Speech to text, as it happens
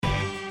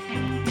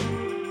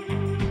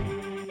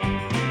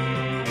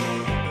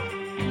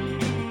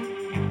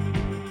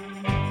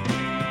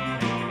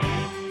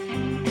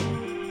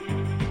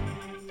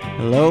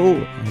Hello,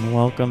 and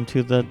welcome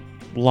to the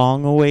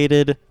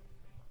long-awaited,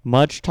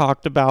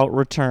 much-talked-about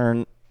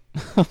return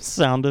of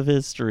Sound of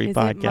History Is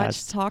podcast. it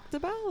much talked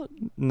about?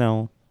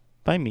 No,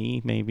 by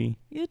me, maybe.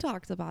 You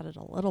talked about it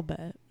a little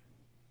bit.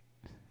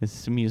 This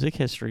is a music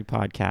history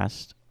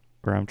podcast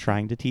where I'm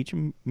trying to teach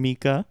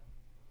Mika,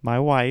 my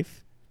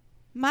wife.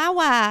 My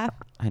wife.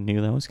 I knew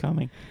that was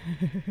coming.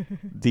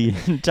 The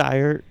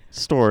entire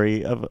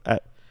story of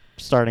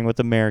starting with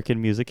American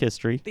music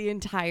history. The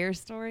entire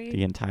story?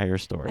 The entire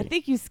story. I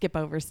think you skip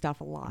over stuff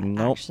a lot,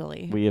 Nope.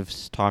 actually. We have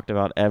talked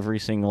about every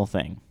single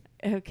thing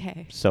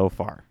Okay. so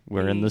far.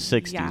 We're in the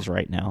 60s Yeah.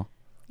 right now.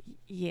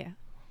 Yeah.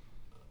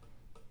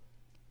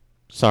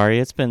 Sorry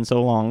it's been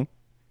so long.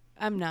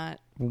 I'm not.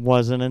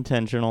 Wasn't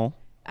intentional.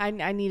 I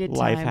needed time.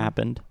 Life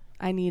happened.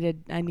 I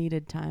needed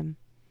time.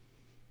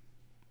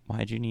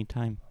 Why'd you need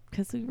time?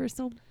 Because we were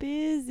so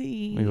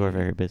busy. We were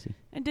very busy.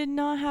 I did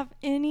not have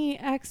any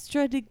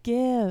extra to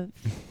give.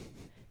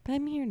 But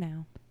I'm here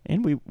now.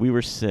 And we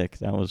were sick.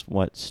 That was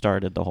what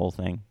started the whole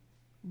thing.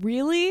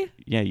 Really?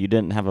 Yeah, you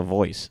didn't have a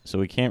voice, so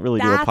we can't really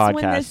do a podcast. That's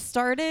when this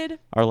started?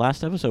 Our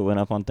last episode went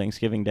up on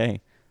Thanksgiving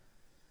Day.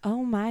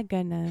 Oh my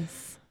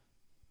goodness.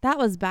 That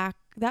was back.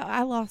 That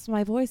I lost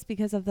my voice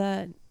because of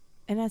the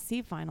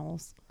NSC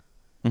finals.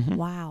 Mm-hmm.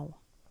 Wow.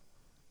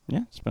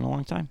 Yeah, it's been a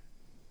long time.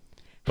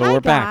 But Hi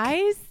we're back.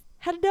 guys.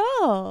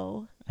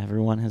 Hello.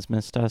 Everyone has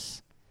missed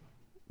us,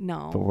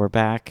 No. but we're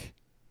back.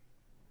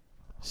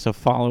 So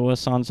follow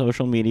us on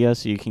social media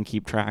so you can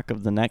keep track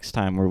of the next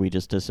time where we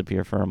just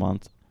disappear for a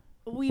month.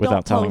 We without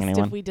don't telling post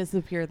anyone. if we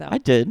disappear though. I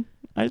did.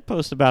 I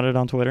posted about it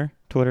on Twitter.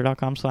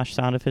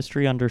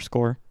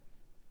 Twitter.com/soundofhistory_.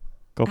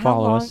 Go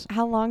follow us.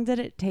 How long did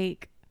it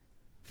take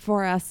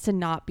for us to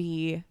not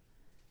be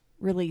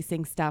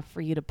releasing stuff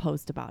for you to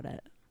post about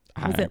it?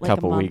 Was it a like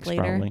couple a month weeks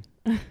later? probably.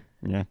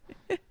 Yeah.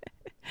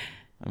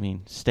 I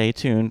mean, stay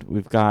tuned.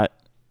 We've got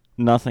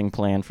nothing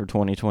planned for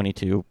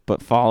 2022,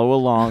 but follow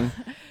along.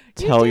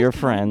 Tell your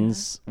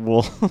friends.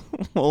 We'll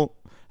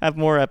have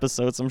more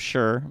episodes, I'm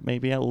sure.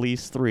 Maybe at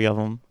least 3 of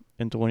them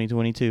in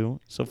 2022.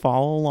 So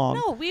follow along.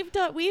 No, we've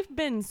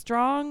been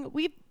strong.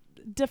 We've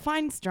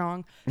defined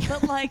strong,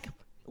 but like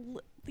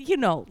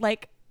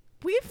like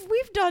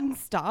we've done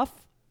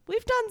stuff.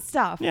 We've done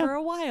stuff Yeah. for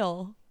a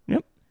while.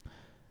 Yep.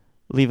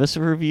 Leave us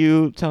a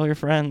review. Tell your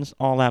friends.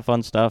 All that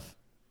fun stuff.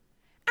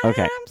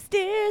 Okay. I'm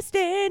still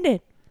standing.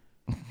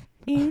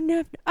 Even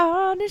after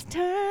all this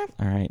time.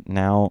 All right.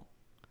 Now,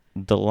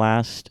 the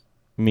last.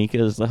 Mika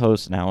is the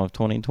host now of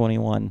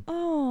 2021.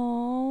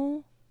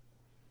 Oh.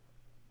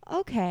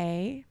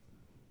 Okay.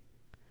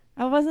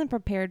 I wasn't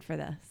prepared for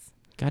this.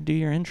 Gotta do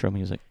your intro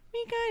music.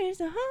 Mika is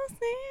the host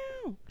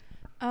now.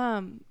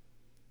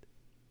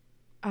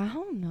 I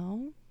don't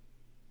know.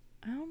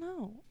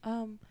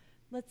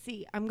 Let's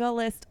see. I'm gonna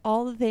list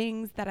all the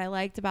things that I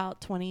liked about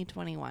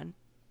 2021.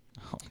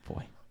 Oh,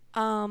 boy.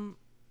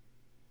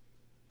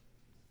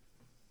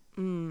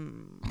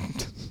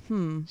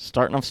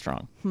 Starting off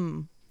strong.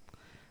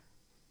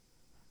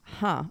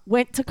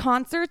 Went to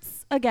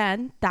concerts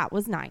again. That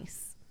was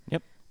nice.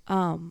 Yep.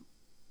 Oh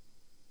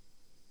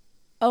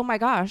my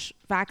gosh,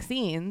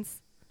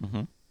 vaccines.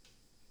 Mm-hmm.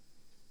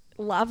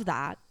 Love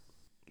that.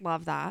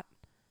 Love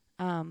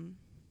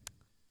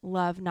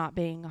not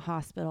being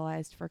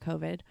hospitalized for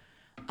COVID.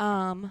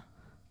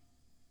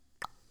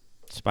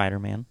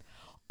 Spider-Man.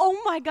 Oh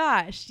my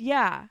gosh,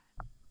 yeah.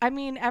 I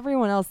mean,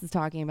 everyone else is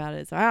talking about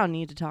it, so I don't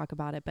need to talk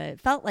about it, but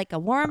it felt like a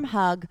warm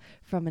hug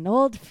from an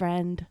old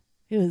friend.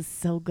 It was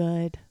so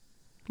good.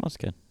 That's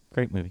good.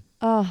 Great movie.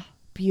 Oh,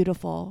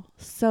 beautiful.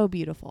 So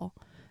beautiful.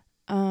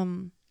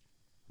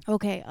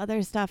 Okay,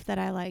 other stuff that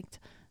I liked.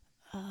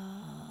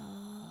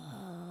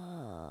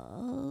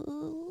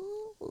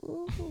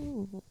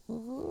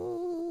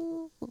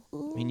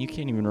 I mean, you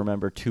can't even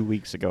remember 2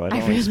 weeks ago. I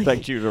don't really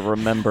expect you to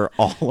remember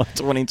all of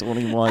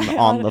 2021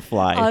 on the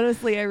fly.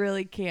 Honestly, I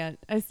really can't.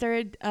 I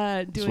started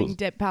doing was-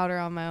 dip powder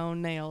on my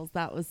own nails.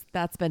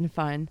 That's been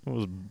fun. It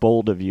was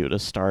bold of you to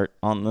start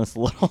on this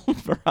little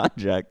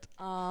project.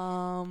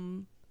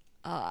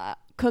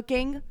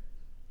 Cooking.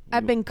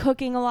 I've been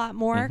cooking a lot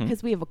more Mhm.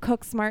 because we have a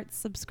Cook Smart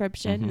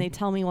subscription. Mhm. And they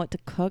tell me what to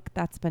cook.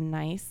 That's been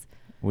nice.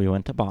 We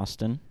went to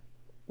Boston.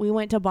 We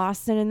went to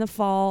Boston in the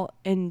fall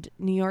and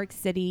New York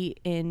City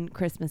in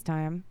Christmas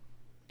time.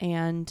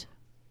 And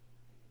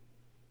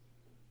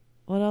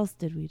what else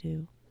did we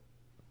do?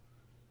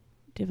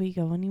 Did we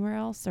go anywhere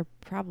else? Or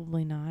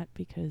probably not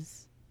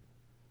because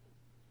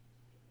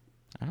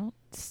I don't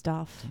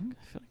stuff. think.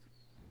 I feel like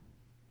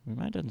we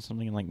might have done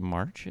something in like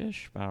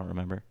March-ish, but I don't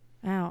remember.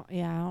 I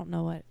don't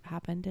know what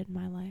happened in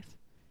my life.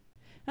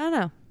 I don't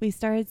know. We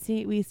started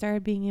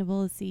being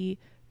able to see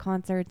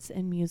concerts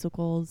and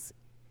musicals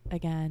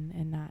again,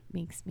 and that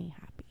makes me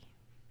happy.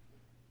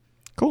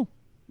 Cool.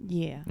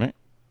 Yeah. Right.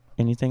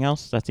 Anything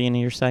else? That's the end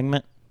of your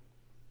segment?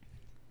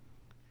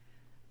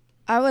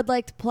 I would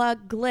like to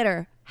plug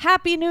Glitter.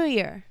 Happy New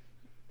Year.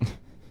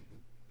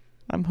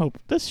 I'm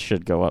hoping this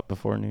should go up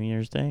before New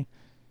Year's Day.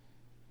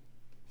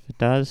 If it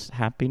does,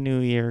 Happy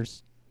New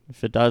Year's.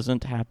 If it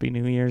doesn't, Happy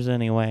New Year's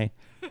anyway.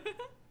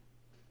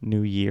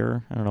 New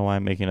year. I don't know why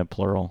I'm making it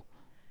plural.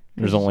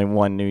 There's There's- only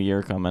one new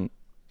year coming.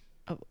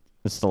 Oh.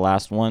 It's the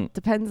last one.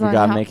 Depends We on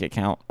gotta how. make it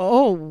count.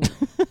 Oh,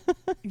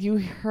 you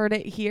heard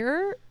it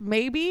here?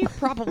 Maybe,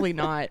 probably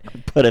not.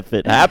 But if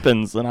it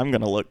happens, then I'm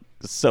gonna look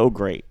so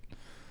great.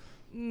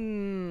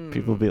 Mm,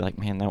 People will be like,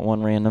 "Man, that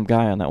one random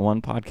guy on that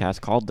one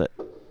podcast called it."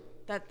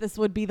 that this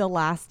would be the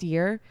last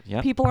year.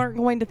 Yep. People aren't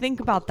going to think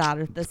about that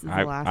if this is the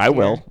last I year.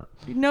 will.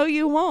 No,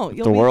 you won't.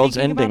 You'll The be world's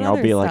thinking about ending. I'll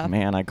other be like, stuff.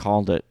 "Man, I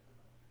called it."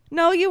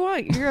 No, you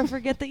won't. You're gonna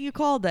forget that you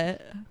called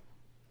it.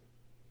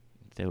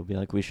 They would be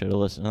like, "We should have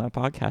listened to that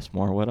podcast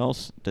more." What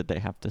else did they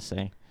have to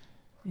say?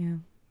 Yeah,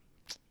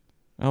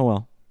 Oh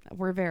well.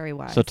 we're very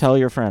wise. So tell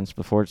your friends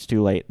before it's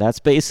too late. That's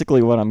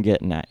basically what I'm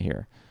getting at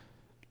here.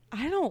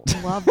 I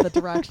don't love the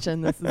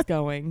direction this is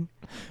going.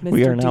 Mr.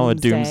 We are now a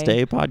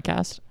Doomsday doomsday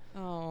podcast.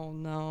 Oh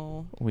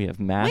no. We have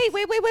math.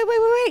 Wait.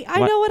 I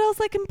What? know what else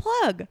I can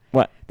plug.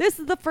 What? This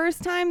is the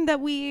first time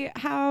that we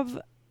have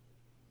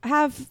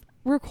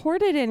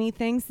recorded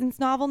anything since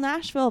Novel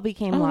Nashville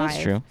became Oh, live.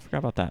 that's true. Forgot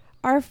about that.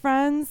 Our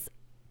friends,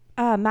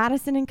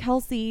 Madison and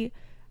Kelsey,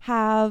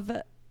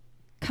 have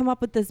come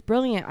up with this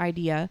brilliant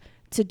idea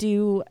to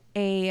do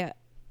a.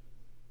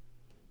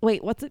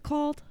 Wait, what's it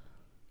called?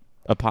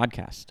 A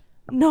podcast.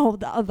 No,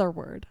 the other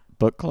word.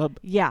 Book club?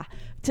 Yeah,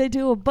 to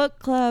do a book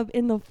club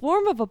in the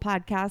form of a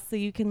podcast so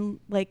you can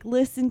like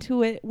listen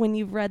to it when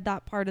you've read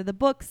that part of the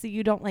book so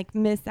you don't like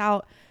miss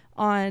out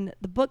on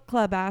the book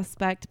club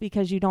aspect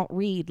because you don't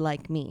read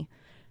like me.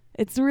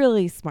 It's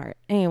really smart.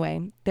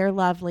 Anyway, they're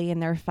lovely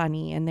and they're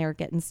funny and they're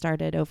getting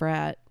started over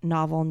at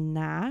Novel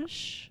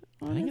Nash.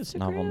 I think it's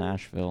Novel Instagram?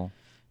 Nashville.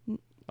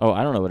 Oh,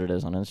 I don't know what it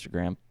is on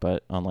Instagram,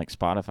 but on like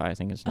Spotify, I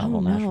think it's Novel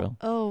Oh, no. Nashville.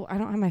 Oh, I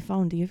don't have my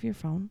phone. Do you have your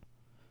phone?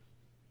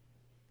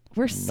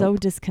 We're so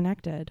Nope.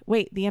 disconnected.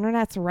 Wait, the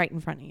internet's right in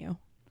front of you.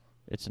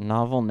 It's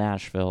Novel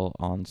Nashville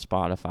on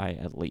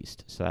Spotify at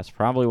least. So that's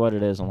probably what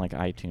it is on like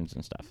iTunes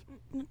and stuff.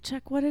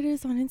 Check what it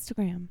is on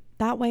Instagram.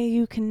 That way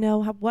you can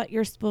know what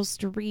you're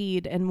supposed to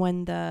read and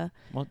when the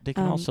Well, they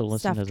can also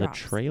listen stuff to the drops.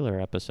 trailer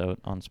episode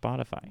on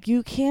Spotify.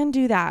 you can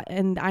do that,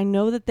 and I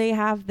know that they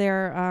have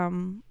their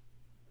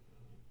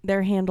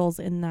handles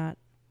in that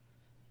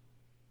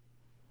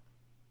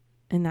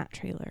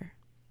trailer.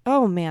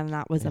 Oh man,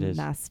 that was It a is.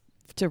 mess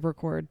to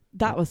record.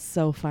 That was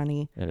so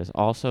funny. It is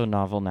also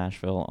Novel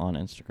Nashville on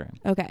Instagram.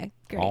 Okay,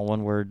 great. All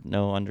one word,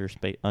 no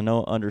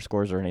no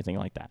underscores or anything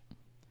like that.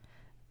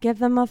 Give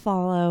them a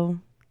follow.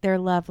 They're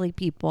lovely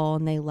people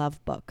and they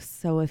love books.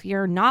 So if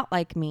you're not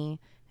like me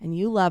and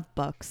you love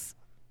books,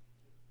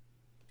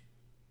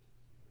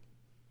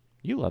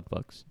 You love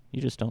books. You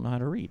just don't know how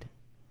to read.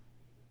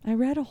 I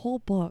read a whole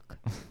book.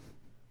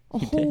 A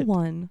You whole did.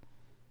 one.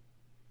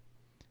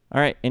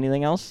 All right.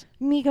 Anything else?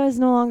 Mika is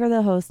no longer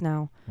the host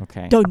now.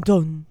 Okay. Dun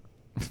dun.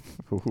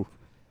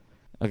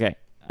 Okay.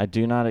 I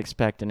do not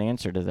expect an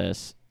answer to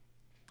this.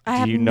 I Do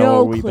have you know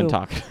no what we've clue. been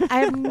talking? I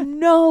have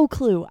no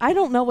clue. I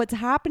don't know what's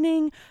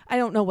happening. I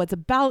don't know what's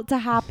about to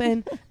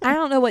happen. I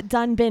don't know what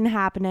done been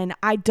happening.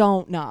 I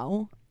don't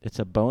know. It's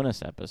a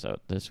bonus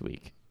episode this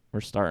week.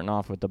 We're starting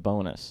off with the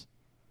bonus.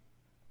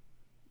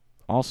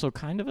 Also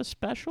kind of a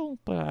special,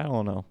 but I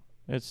don't know.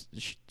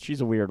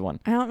 She's a weird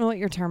one. I don't know what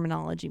your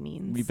terminology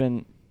means. We've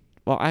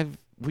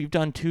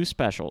done 2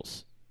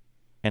 specials,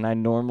 and I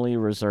normally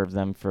reserve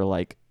them for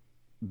like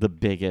the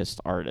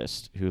biggest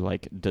artists who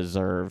like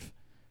deserve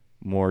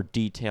more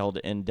detailed,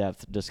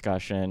 in-depth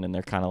discussion, and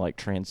they're kind of like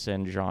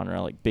transcend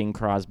genre, like Bing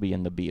Crosby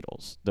and the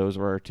Beatles. Those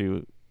were our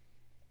 2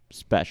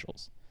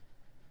 specials.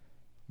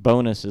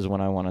 Bonus is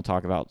when I want to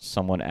talk about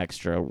someone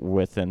extra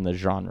within the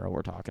genre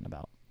we're talking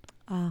about.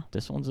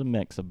 This one's a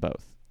mix of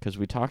both, because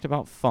we talked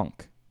about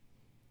funk.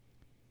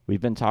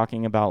 We've been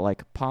talking about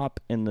like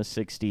pop in the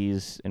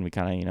 60s, and we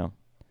kind of,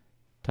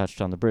 touched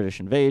on the British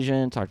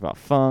invasion, talked about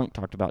funk,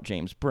 talked about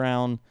James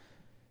Brown.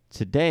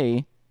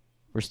 Today,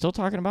 we're still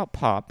talking about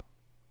pop,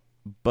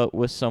 but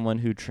with someone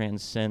who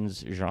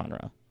transcends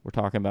genre. We're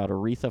talking about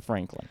Aretha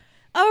Franklin.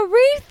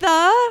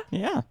 Aretha!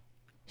 Yeah.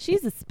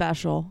 She's a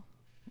special.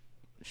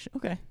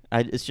 Okay.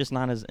 It's just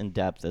not as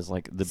in-depth as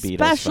like the Beatles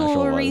Special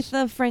special was.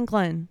 Aretha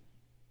Franklin.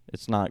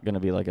 It's not going to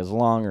be like as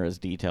long or as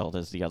detailed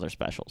as the other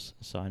specials.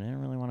 So I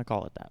didn't really want to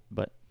call it that,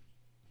 but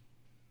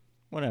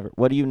whatever.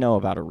 What do you know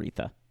about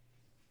Aretha?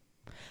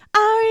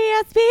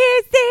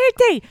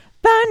 R-E-S-P-C-T.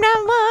 Find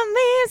out what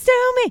means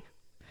to me.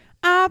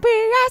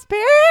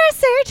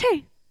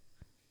 R-E-S-P-C-T.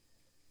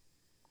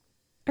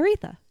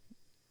 Aretha.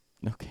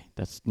 Okay,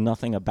 that's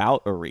nothing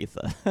about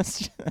Aretha.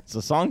 That's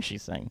a song she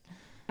sang.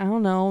 I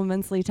don't know.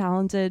 Immensely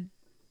talented.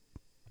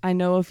 I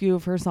know a few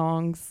of her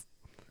songs.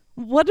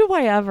 What do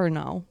I ever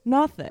know?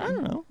 Nothing. I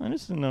don't know. I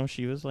just didn't know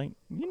she was like,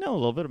 a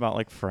little bit about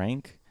like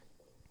Frank.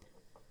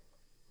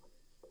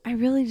 I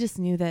really just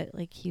knew that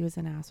like he was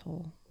an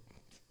asshole.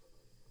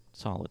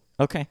 Solid.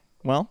 Okay,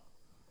 well,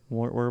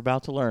 we're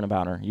about to learn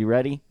about her. You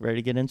ready? Ready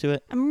to get into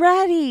it? I'm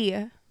ready.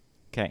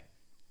 Okay.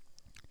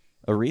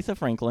 Aretha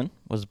Franklin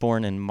was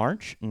born in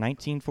March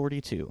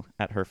 1942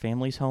 at her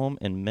family's home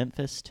in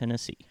Memphis,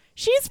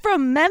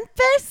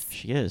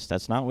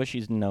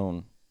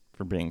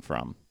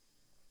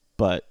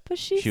 but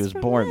she's she was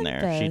from born there.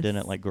 She Memphis.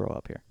 didn't like grow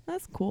up here.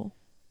 That's cool.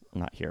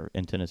 Not here,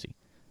 in Tennessee.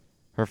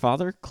 Her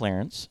father,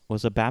 Clarence,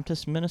 was a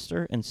Baptist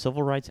minister and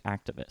civil rights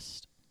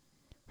activist.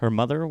 Her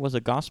mother was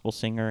a gospel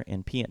singer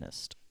and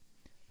pianist.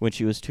 When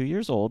she was 2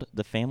 years old,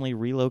 the family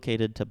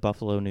relocated to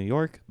Buffalo, New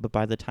York, but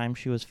by the time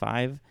she was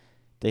 5,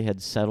 they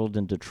had settled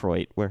in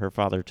Detroit, where her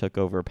father took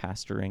over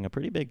pastoring a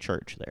pretty big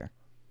church there.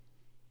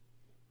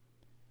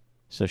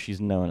 So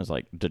she's known as,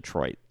 like,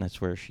 Detroit.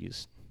 That's where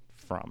she's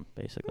from,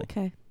 basically.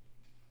 Okay.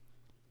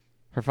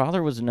 Her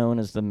father was known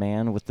as the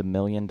man with the $1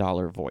 million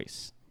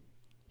voice.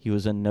 He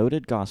was a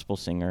noted gospel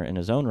singer in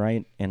his own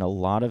right, and a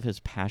lot of his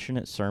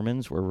passionate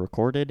sermons were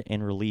recorded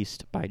and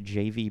released by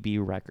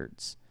JVB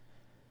Records.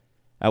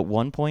 At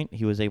one point,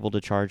 he was able to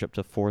charge up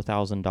to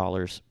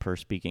 $4,000 per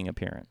speaking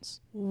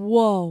appearance.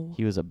 Whoa.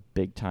 He was a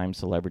big-time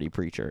celebrity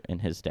preacher in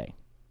his day.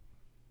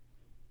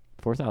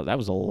 $4,000, that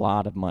was a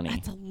lot of money.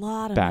 That's a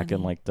lot of back money.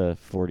 in like the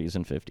 40s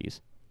and 50s.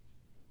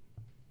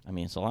 I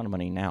mean, it's a lot of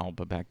money now,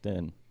 but back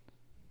then.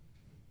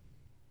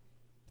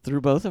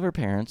 Through both of her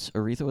parents,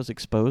 Aretha was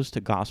exposed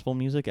to gospel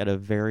music at a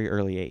very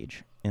early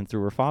age, and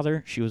through her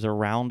father, she was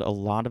around a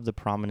lot of the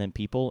prominent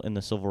people in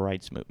the civil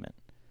rights movement.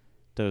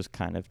 Those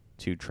kind of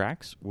two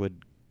tracks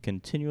would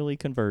continually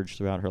converge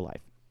throughout her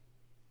life.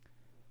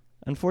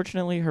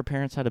 Unfortunately, her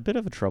parents had a bit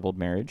of a troubled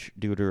marriage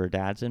due to her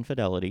dad's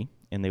infidelity,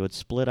 and they would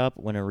split up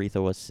when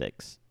Aretha was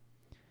 6.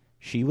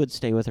 She would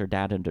stay with her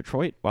dad in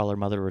Detroit while her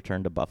mother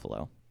returned to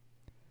Buffalo.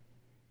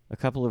 A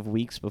couple of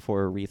weeks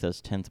before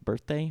Aretha's 10th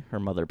birthday, her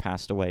mother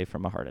passed away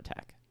from a heart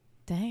attack.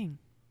 Dang.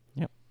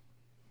 Yep.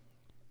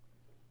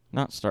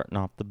 Not starting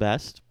off the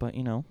best, but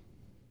you know.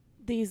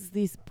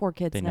 These poor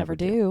kids They never never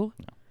do. do.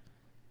 No.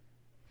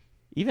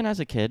 Even as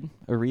a kid,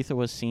 Aretha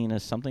was seen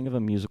as something of a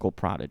musical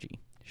prodigy.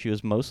 She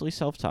was mostly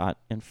self-taught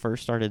and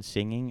first started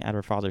singing at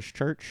her father's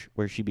church,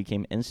 where she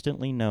became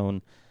instantly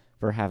known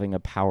for having a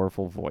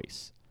powerful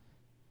voice.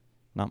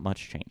 Not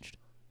much changed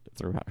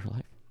throughout her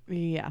life.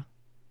 Yeah.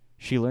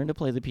 She learned to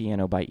play the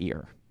piano by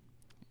ear.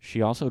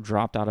 She also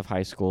dropped out of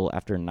high school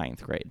after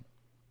 9th grade.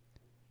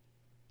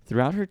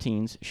 Throughout her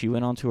teens, she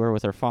went on tour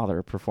with her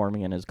father,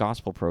 performing in his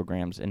gospel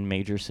programs in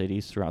major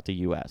cities throughout the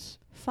U.S.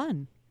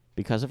 Fun.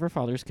 Because of her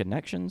father's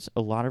connections,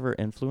 a lot of her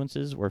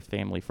influences were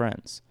family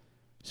friends.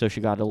 So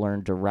she got to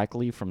learn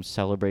directly from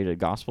celebrated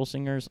gospel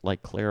singers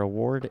like Clara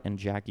Ward and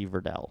Jackie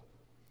Verdell,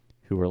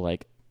 who were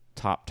like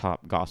top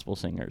gospel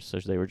singers. So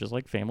they were just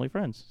like family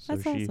friends. So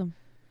That's she, awesome.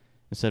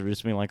 instead of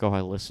just being like, oh,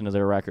 I listen to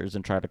their records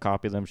and try to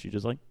copy them, she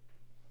just like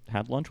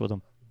had lunch with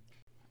them.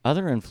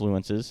 Other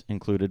influences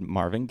included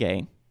Marvin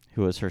Gaye,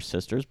 who was her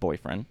sister's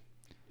boyfriend.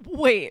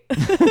 Wait.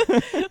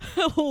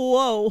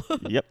 Whoa.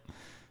 Yep.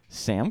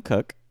 Sam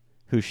Cooke,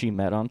 who she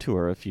met on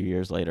tour a few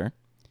years later,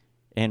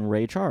 and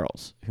Ray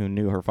Charles, who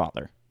knew her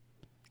father.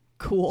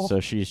 Cool. So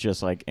she's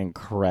just like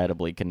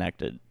incredibly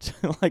connected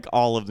to like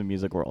all of the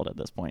music world at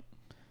this point.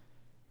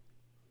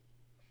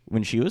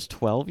 When she was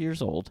 12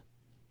 years old,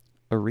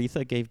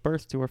 Aretha gave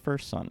birth to her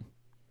first son,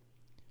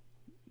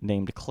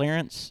 named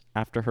Clarence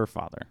after her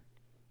father.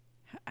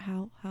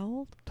 How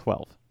old?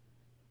 12.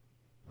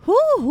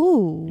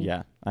 Whoo.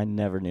 Yeah, I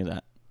never knew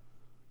that.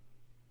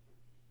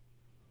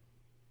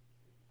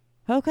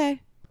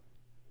 Okay.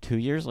 2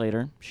 years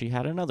later, she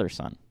had another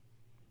son.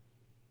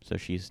 So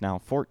she's now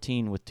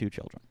 14 with 2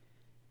 children.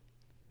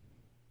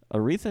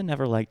 Aretha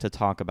never liked to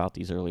talk about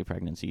these early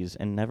pregnancies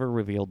and never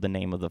revealed the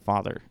name of the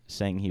father,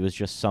 saying he was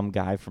just some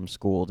guy from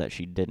school that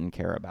she didn't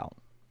care about.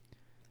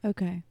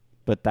 Okay.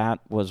 But that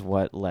was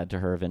what led to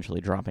her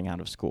eventually dropping out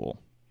of school.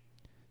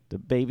 The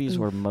babies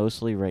were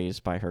mostly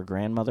raised by her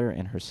grandmother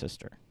and her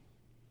sister.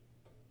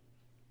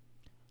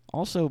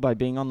 Also, by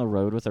being on the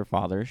road with her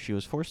father, she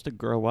was forced to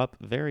grow up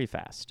very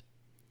fast.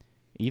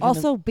 Even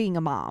Also being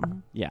a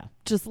mom. yeah,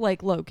 Just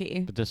like Loki.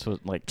 but this was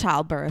like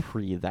Childbirth.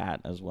 pre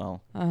that as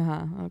well.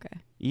 Uh-huh.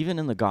 Okay. Even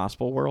in the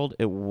gospel world,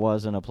 it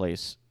wasn't a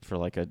place for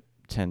like a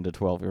 10 to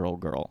 12-year-old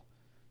girl.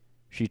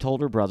 She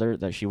told her brother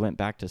that she went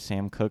back to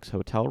Sam Cooke's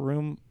hotel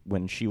room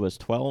when she was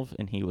 12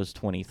 and he was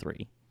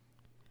 23.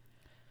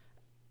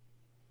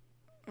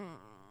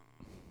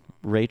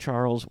 Ray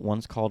Charles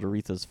once called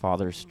Aretha's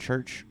father's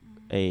church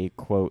a,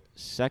 quote,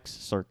 sex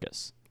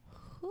circus.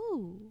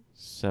 Ooh.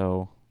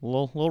 So,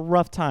 little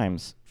rough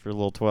times for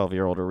little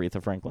 12-year-old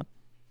Aretha Franklin.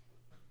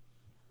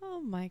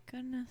 Oh my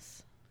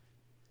goodness.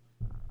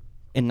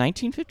 In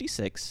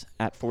 1956,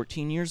 at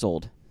 14 years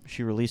old,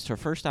 she released her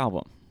first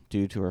album,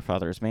 due to her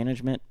father's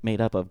management, made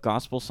up of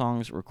gospel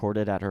songs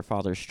recorded at her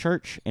father's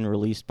church and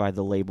released by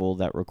the label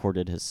that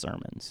recorded his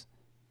sermons.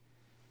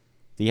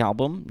 The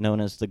album, known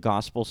as The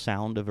Gospel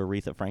Sound of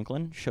Aretha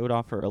Franklin, showed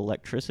off her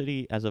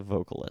electricity as a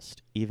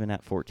vocalist, even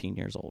at 14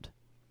 years old.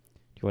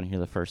 Do you want to hear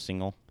the first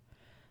single?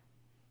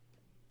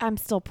 I'm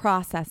still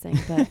processing,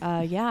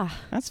 but yeah.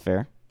 That's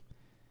fair.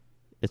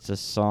 It's a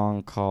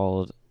song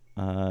called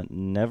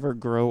Never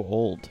Grow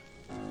Old.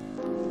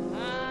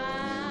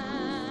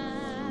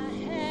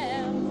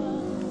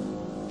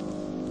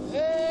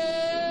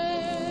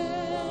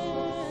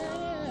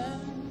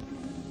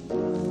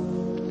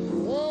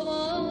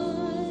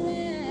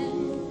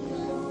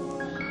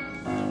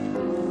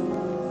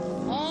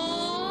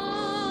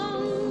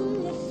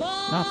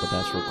 not the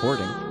best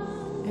recording.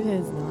 It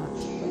is not.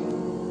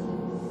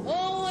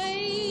 Always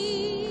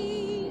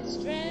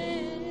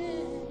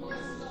strand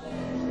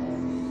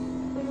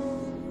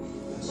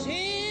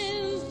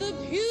since the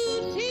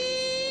beauty.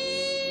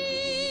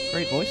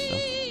 Great voice,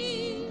 though.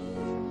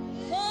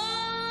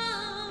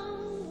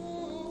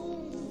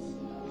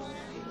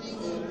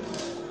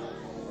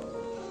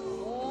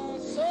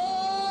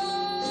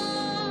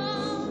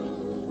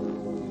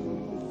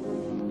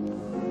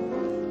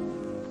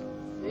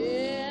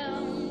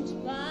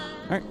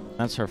 All right,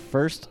 that's her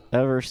first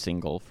ever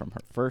single from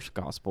her first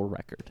gospel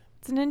record.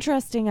 It's an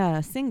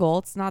interesting single.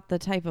 It's not the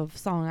type of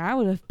song I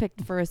would have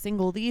picked for a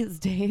single these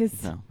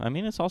days. No, I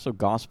mean, it's also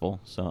gospel,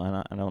 so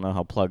I don't know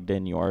how plugged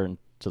in you are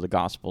to the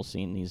gospel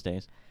scene these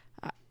days.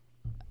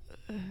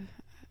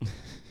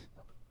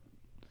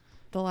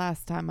 The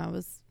last time I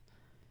was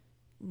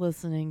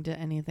listening to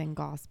anything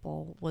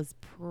gospel was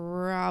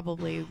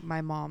probably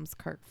my mom's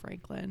Kirk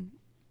Franklin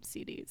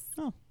CDs.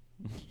 Oh.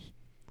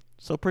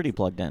 So pretty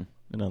plugged in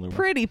other words.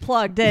 Pretty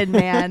plugged in,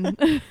 man.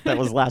 That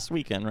was last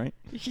weekend, right?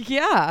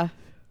 Yeah.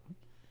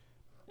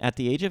 At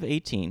the age of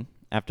 18,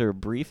 after a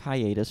brief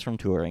hiatus from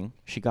touring,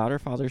 she got her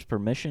father's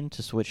permission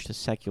to switch to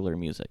secular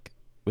music,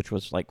 which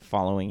was like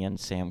following in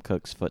Sam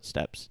Cooke's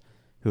footsteps,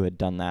 who had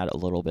done that a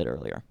little bit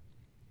earlier.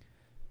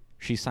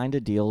 She signed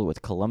a deal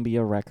with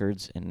Columbia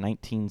Records in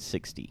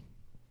 1960.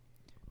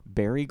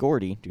 Berry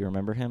Gordy, do you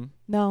remember him?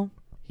 No.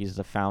 He's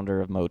the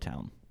founder of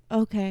Motown.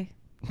 Okay.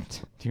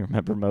 Do you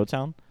remember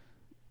Motown?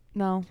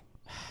 No.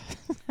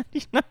 Do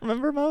you not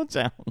remember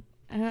Motown?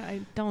 I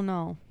don't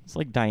know. It's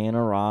like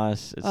Diana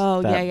Ross. It's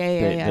Oh, that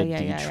yeah,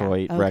 the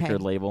Detroit yeah. record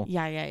Okay. label.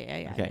 Yeah.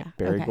 Okay,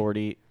 Berry Okay.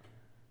 Gordy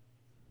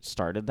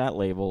started that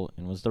label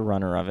and was the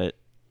runner of it.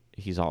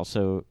 He's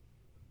also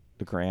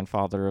the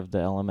grandfather of the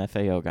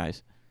LMFAO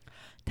guys.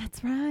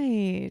 That's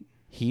right.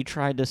 He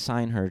tried to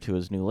sign her to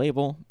his new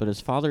label, but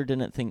his father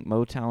didn't think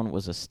Motown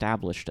was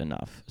established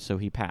enough, so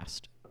he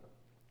passed.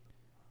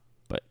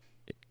 But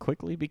it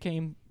quickly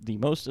became the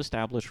most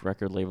established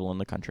record label in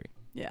the country.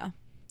 Yeah.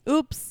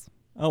 Oops.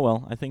 Oh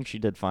well, I think she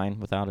did fine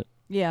without it.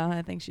 Yeah,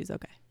 I think she's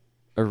okay.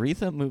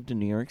 Aretha moved to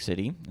New York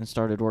City and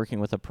started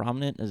working with a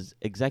prominent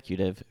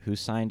executive who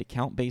signed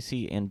Count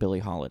Basie and Billie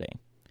Holiday.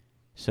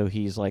 So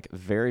he's like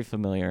very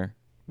familiar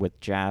with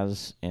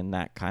jazz and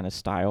that kind of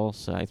style,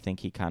 so I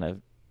think he kind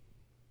of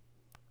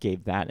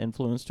gave that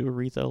influence to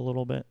Aretha a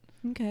little bit.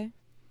 Okay.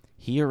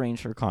 He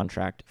arranged her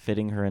contract,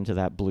 fitting her into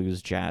that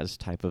blues jazz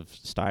type of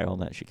style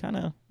that she kind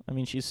of, I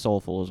mean, she's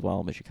soulful as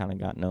well, but she kind of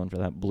got known for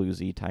that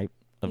bluesy type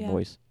of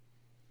voice.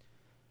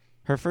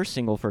 Her first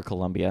single for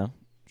Columbia,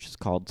 which is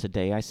called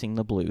Today I Sing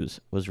the Blues,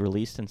 was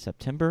released in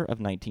September of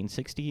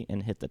 1960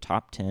 and hit the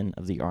top 10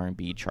 of the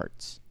R&B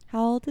charts.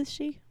 How old is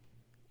she?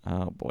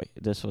 Oh boy,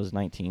 this was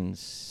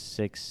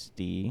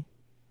 1960,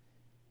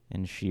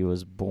 and she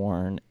was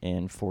born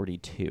in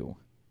 42.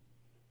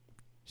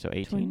 So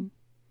 18?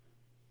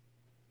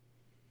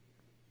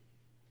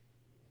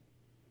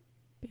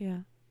 Yeah.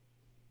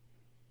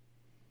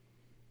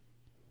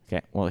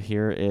 Okay, well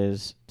here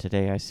is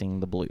Today I Sing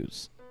the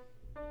Blues.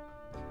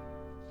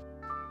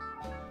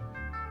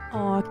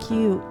 Aw,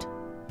 cute.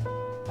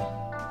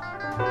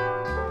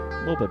 A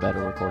little bit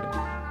better recording.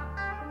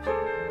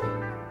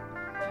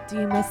 Do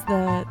you miss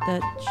the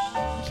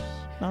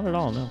Not at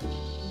all, no.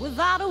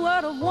 Without a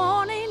word of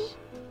warning,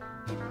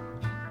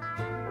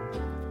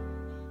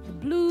 the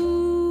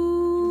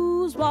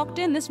blues walked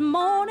in this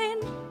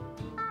morning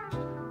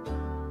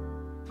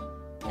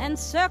and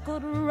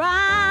circled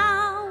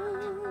around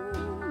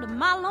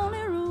my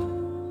lonely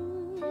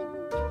room.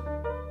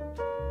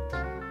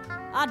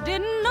 I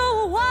didn't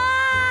know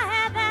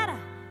why that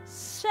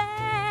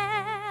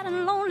sad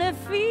and lonely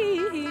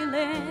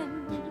feeling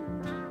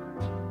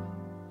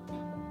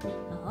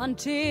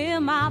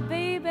until my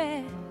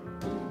baby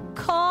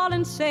called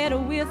and said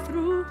we're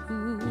through.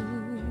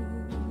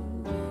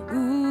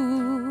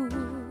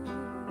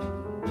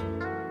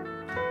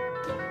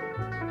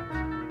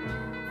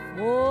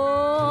 Oh,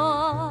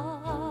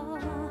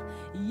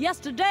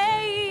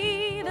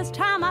 yesterday this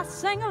time I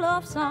sang a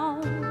love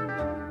song,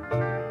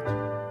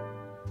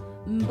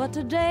 but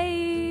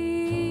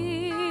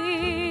today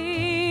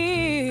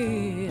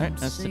All right,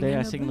 that's Today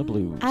I Sing the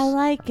Blues. I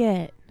like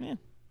it. Yeah.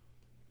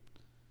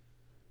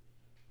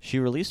 She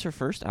released her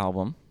first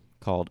album,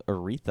 called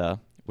Aretha,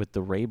 with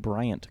the Ray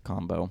Bryant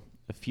combo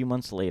a few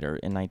months later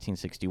in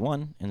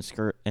 1961 and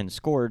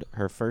scored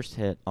her first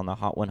hit on the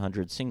Hot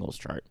 100 singles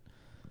chart,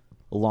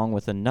 along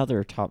with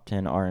another top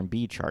 10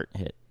 R&B chart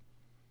hit.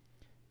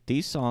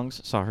 These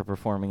songs saw her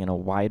performing in a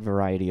wide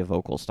variety of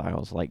vocal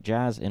styles like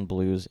jazz and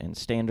blues and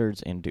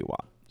standards and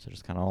doo-wop, so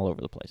just kind of all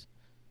over the place.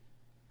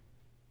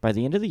 By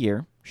the end of the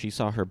year, she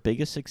saw her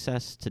biggest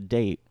success to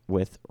date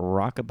with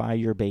Rockabye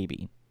Your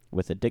Baby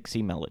with a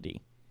Dixie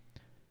melody,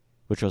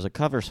 which was a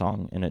cover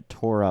song, and it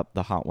tore up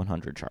the Hot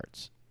 100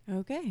 charts.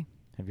 Okay.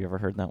 Have you ever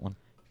heard that one?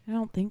 I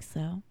don't think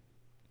so.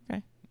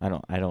 Okay. I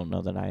don't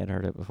know that I had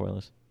heard it before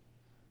this.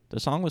 The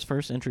song was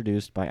first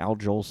introduced by Al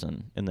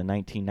Jolson in the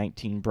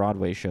 1919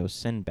 Broadway show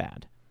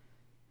Sinbad.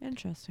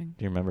 Interesting.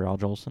 Do you remember Al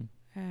Jolson?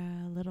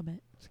 A little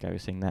bit. This guy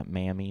was singing that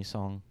Mammy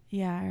song.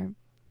 Yeah, I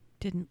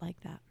didn't like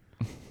that.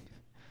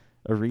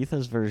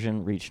 Aretha's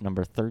version reached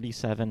number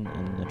 37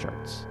 in the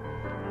charts.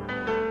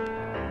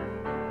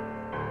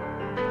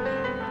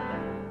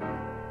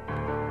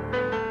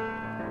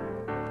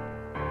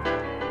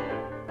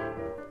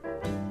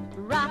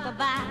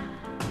 Rockabye,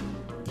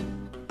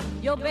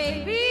 your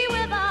baby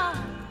with a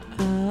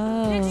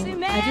Oh,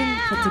 Dixie I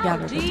didn't put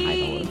together the title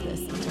melody. of this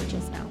until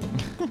just now.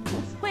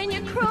 when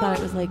you I thought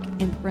it was croon,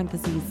 like in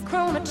parentheses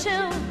croon a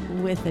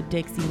tune with a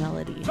Dixie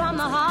melody. from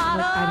the I heart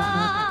was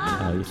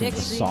like, I of You think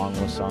the Dixie.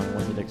 song was sung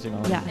with a Dixie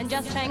melody? Yeah. And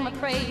just hang my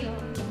cradle,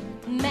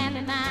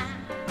 mammy mine.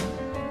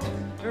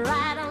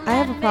 Right on I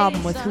have that a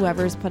problem with basin,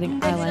 whoever's putting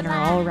Dixie eyeliner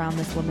line, all around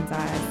this woman's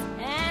eyes.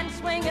 and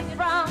swing it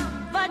from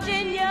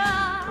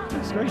Virginia.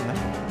 It's great,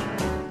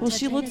 man. Well,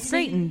 she looks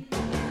great in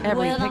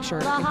every Well, picture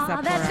the except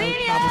for that's I in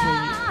would ya.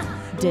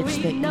 probably ditch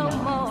the Read no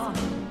emo. more,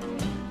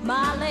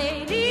 my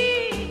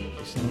lady.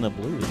 She's singing the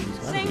blues. She's got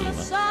to Sing be the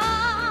emo.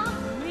 song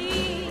for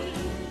me.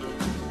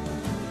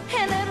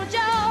 Hey, little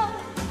Joe,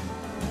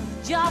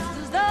 just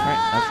as though. All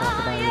right, let's talk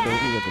about your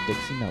baby with a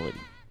Dixie melody.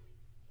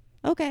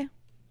 Okay.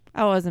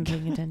 I wasn't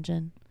paying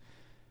attention.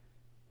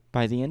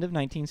 By the end of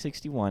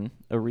 1961,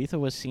 Aretha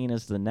was seen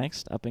as the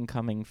next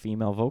up-and-coming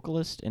female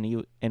vocalist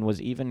and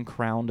was even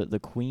crowned the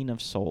Queen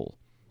of Soul.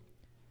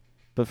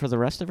 But for the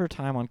rest of her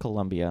time on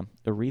Columbia,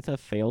 Aretha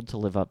failed to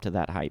live up to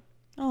that hype,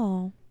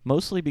 Oh,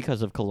 mostly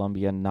because of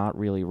Columbia not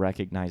really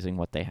recognizing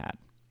what they had.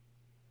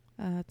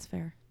 that's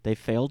fair. They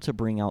failed to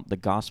bring out the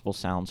gospel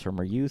sounds from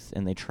her youth,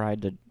 and they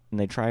tried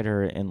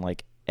her in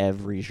like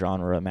every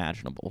genre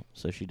imaginable,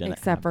 so she didn't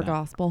Except have for that.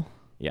 gospel.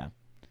 Yeah.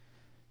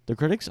 The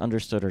critics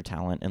understood her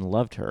talent and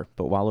loved her,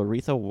 but while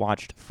Aretha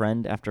watched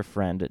friend after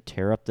friend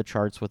tear up the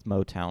charts with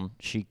Motown,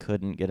 she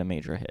couldn't get a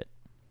major hit.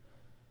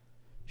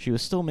 She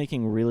was still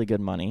making really good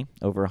money,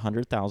 over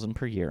 $100,000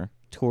 per year,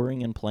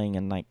 touring and playing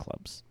in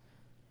nightclubs.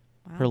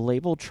 Wow. Her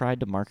label tried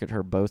to market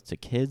her both to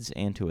kids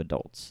and to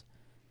adults.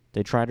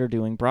 They tried her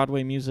doing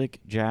Broadway music,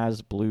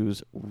 jazz,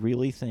 blues,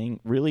 really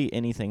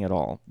anything at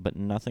all, but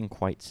nothing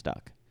quite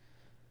stuck.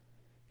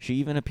 She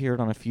even appeared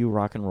on a few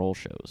rock and roll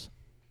shows.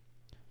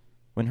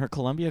 When her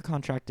Columbia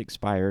contract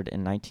expired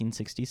in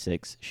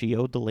 1966, she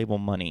owed the label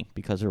money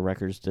because her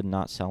records did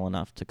not sell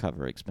enough to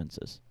cover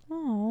expenses.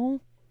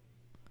 Oh.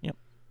 Yep.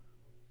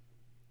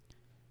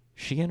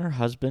 She and her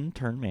husband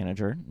turned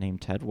manager,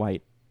 named Ted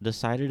White,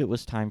 decided it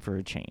was time for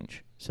a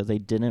change, so they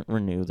didn't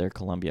renew their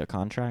Columbia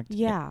contract.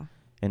 Yeah.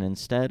 And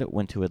instead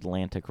went to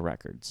Atlantic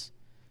Records.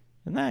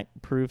 And that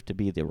proved to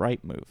be the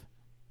right move.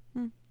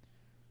 Hmm.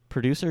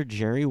 Producer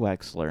Jerry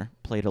Wexler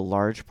played a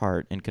large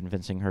part in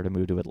convincing her to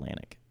move to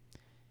Atlantic.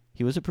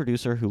 He was a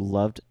producer who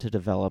loved to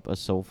develop a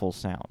soulful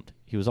sound.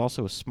 He was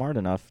also smart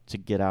enough to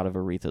get out of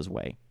Aretha's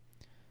way.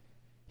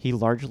 He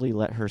largely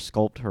let her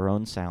sculpt her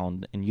own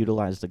sound and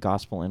utilize the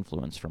gospel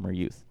influence from her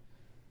youth.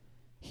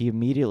 He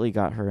immediately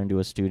got her into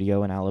a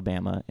studio in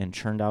Alabama and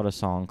churned out a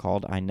song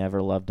called I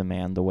Never Loved a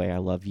Man the Way I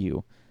Love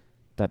You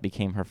that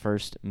became her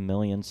first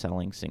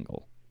million-selling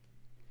single.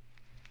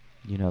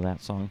 You know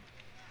that song?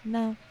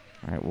 No.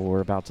 All right, well, we're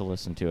about to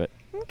listen to it.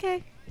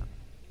 Okay.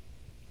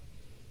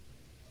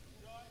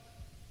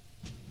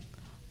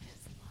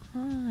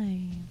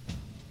 Hi.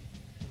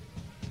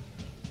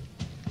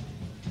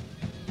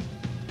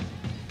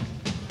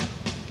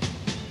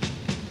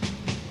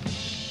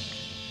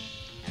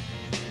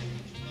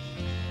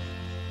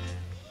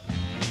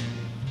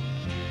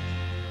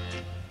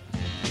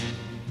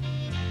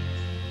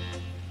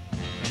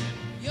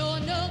 You're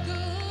no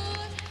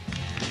good,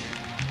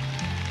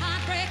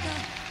 heartbreaker.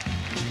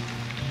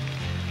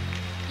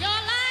 You're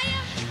a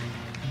liar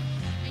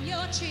and you're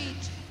a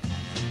cheat.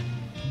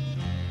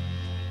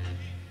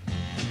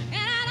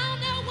 And I don't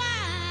know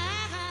why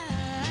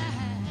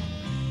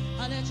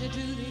I let you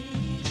do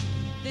these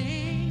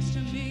things to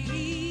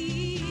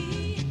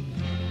me.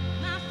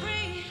 My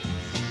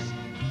friends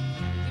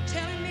keep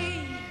telling me,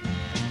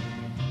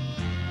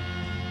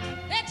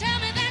 they tell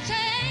me that you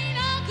ain't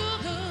no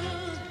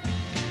good.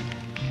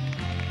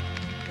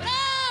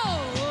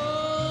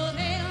 Oh,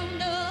 they don't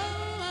know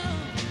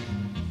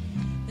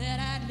that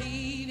I'd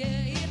leave you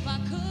if I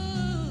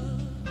could.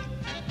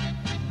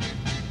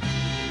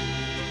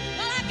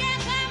 Well, I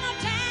guess I'm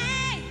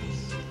uptight,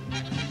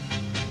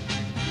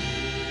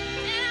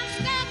 and I'm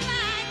stuck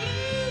like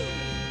glue.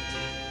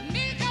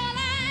 Because I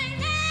ain't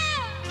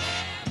never,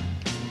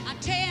 I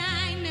tell you I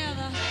ain't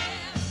never known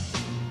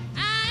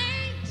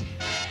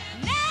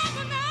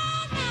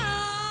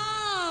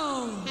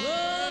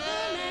other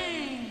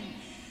man.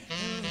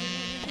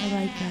 I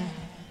like that.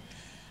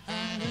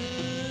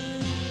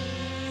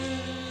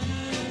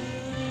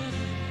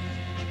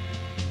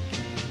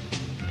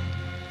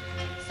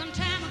 Some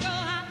time ago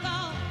I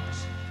thought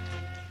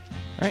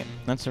All right,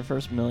 that's her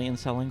first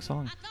million-selling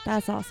song.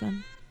 That's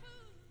awesome.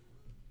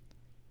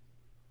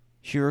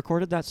 She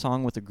recorded that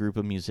song with a group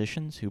of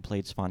musicians who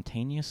played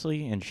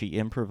spontaneously, and she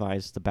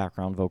improvised the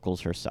background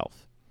vocals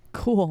herself.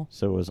 Cool.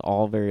 So it was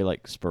all very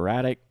like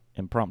sporadic,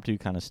 impromptu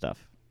kind of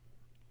stuff,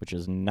 which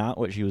is not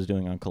what she was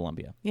doing on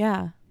Columbia.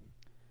 Yeah.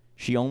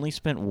 She only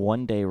spent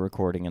 1 day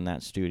recording in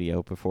that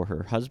studio before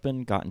her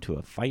husband got into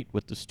a fight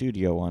with the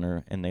studio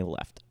owner and they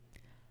left.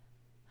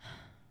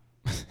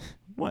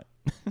 What?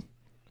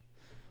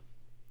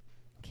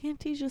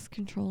 Can't he just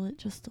control it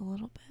just a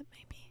little bit,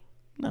 maybe?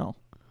 No.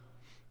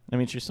 I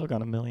mean, she still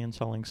got a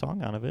million-selling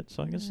song out of it,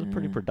 so I guess it's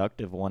pretty Yeah.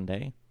 productive 1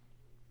 day.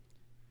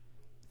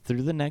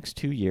 Through the next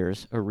 2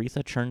 years,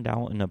 Aretha churned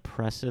out an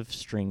impressive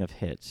string of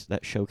hits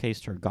that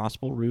showcased her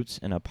gospel roots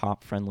and a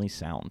pop-friendly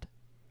sound.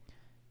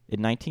 In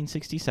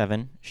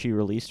 1967, she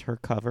released her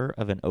cover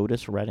of an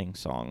Otis Redding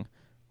song,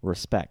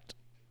 Respect.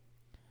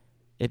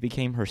 It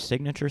became her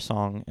signature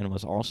song and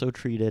was also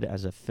treated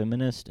as a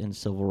feminist and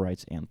civil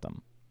rights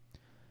anthem.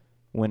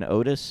 When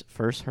Otis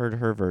first heard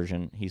her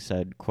version, he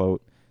said,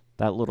 quote,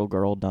 "That little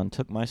girl done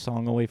took my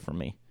song away from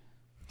me."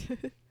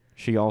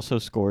 She also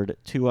scored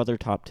 2 other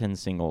top 10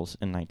 singles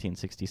in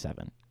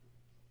 1967.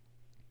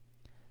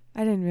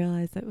 I didn't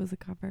realize it was a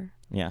cover.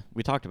 Yeah,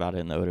 we talked about it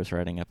in the Otis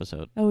Redding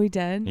episode. Oh, we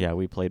did? Yeah,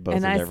 we played both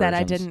and of I their said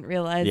I versions. didn't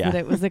realize Yeah. that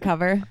it was a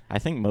cover. I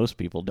think most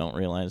people don't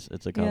realize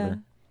it's a cover. Yeah.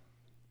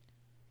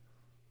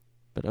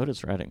 But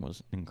Otis Redding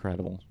was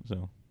incredible.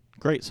 So,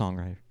 great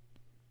songwriter.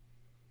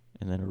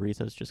 And then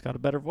Aretha's just got a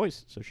better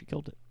voice, so she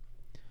killed it.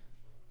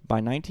 By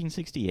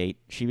 1968,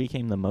 she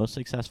became the most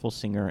successful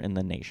singer in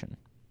the nation.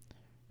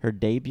 Her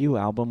debut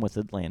album with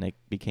Atlantic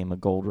became a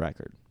gold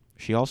record.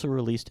 She also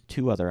released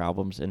 2 other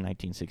albums in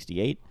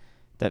 1968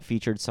 that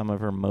featured some of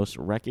her most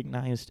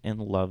recognized and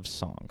loved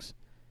songs,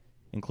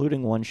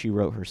 including one she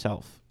wrote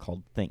herself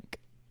called Think.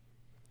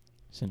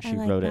 Since I she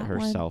like wrote it that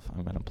one. herself,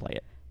 I'm going to play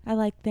it. I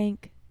like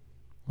Think.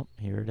 Oh,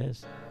 here it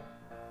is.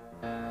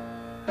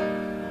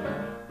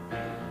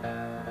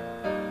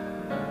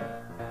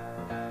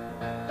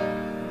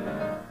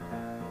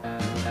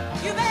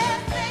 You better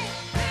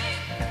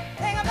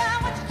think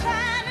about what you're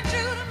trying to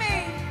do to me.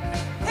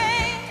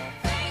 Think,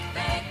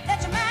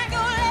 let your mind go,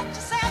 let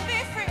yourself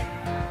be free.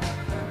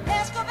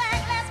 Let's go back,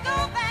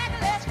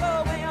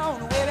 way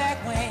on, way back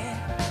when.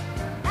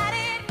 I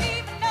didn't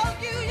even know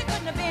you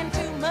couldn't have been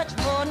too much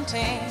more than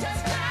 10.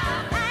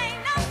 I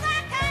ain't no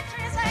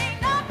psychiatrist, I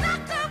ain't no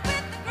doctor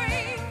with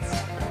degrees,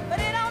 but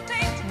it don't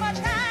take too much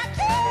time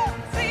to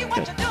see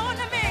what you're doing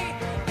to me.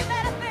 You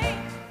better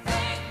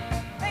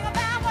think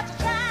about what you're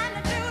trying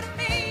to do to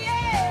me,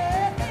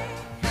 yeah.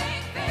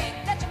 Think,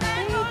 let your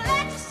mind go,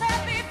 let yourself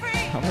be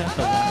free. I'm going to have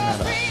to line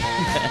that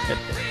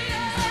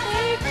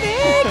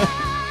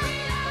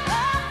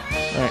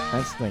All right,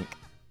 let's think.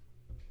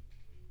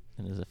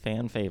 It is a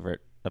fan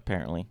favorite,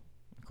 apparently,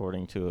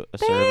 according to a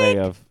survey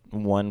of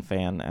 1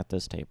 fan at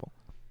this table.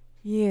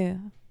 Yeah.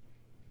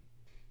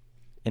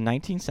 In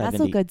 1970,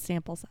 That's a good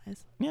sample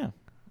size. Yeah.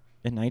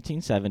 In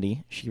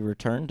 1970, she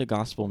returned to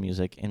gospel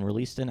music and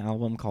released an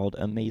album called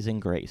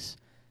Amazing Grace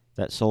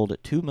that sold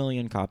 2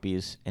 million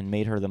copies and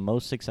made her the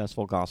most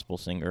successful gospel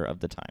singer of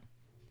the time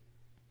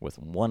with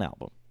 1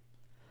 album.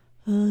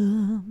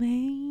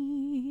 Amazing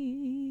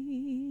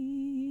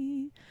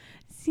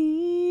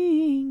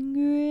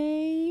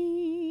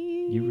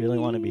grace. You really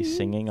want to be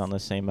singing on the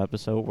same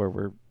episode where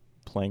we're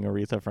playing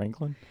Aretha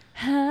Franklin?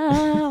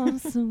 How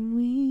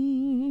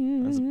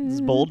sweet.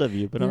 It's bold of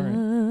you, but all right.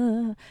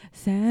 the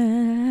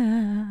sound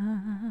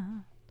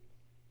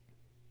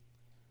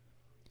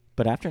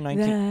But after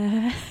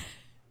that-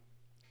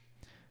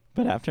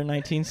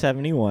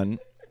 1971,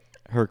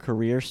 her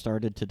career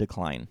started to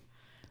decline.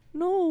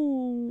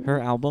 No. Her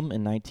album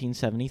in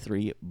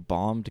 1973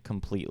 bombed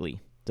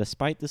completely,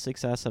 despite the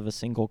success of a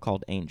single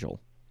called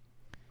Angel.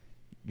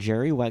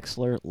 Jerry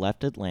Wexler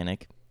left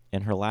Atlantic,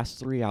 and her last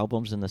 3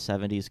 albums in the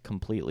 70s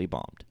completely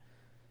bombed.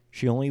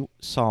 She only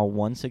saw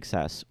 1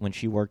 success when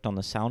she worked on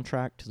the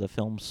soundtrack to the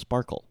film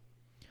Sparkle.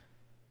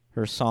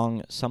 Her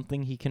song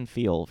Something He Can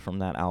Feel from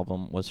that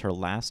album was her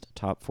last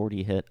top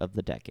 40 hit of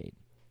the decade.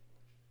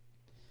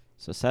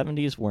 So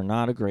 70s were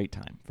not a great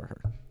time for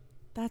her.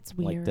 That's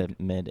Like weird. the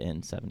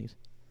mid-end 70s.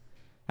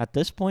 At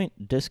this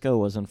point, disco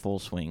was in full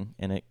swing,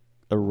 and it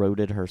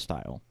eroded her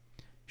style.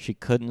 She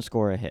couldn't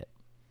score a hit.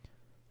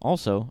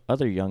 Also,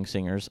 other young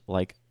singers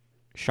like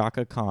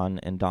Shaka Khan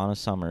and Donna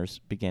Summers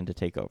began to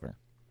take over.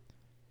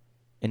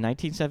 In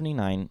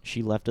 1979,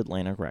 she left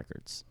Atlantic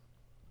Records.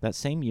 That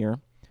same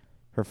year,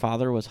 her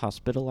father was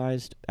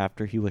hospitalized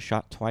after he was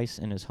shot twice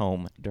in his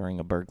home during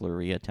a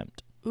burglary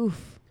attempt.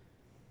 Oof.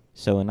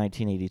 So in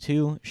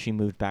 1982, she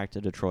moved back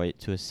to Detroit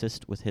to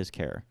assist with his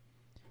care.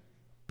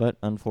 But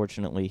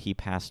unfortunately, he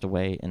passed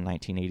away in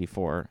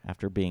 1984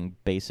 after being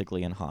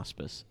basically in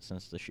hospice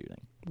since the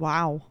shooting.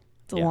 Wow.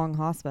 It's a Yeah. long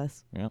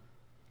hospice. Yep.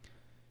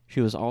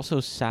 She was also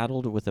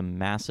saddled with a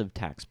massive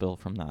tax bill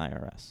from the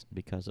IRS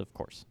because, of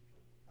course.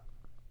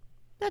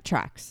 That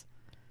tracks.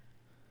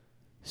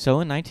 So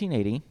in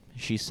 1980,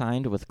 she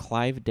signed with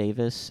Clive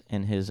Davis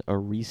and his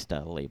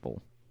Arista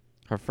label.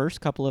 Her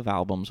first couple of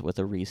albums with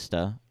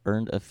Arista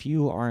earned a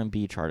few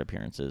R&B chart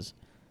appearances,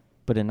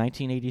 but in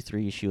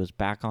 1983 she was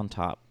back on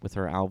top with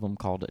her album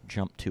called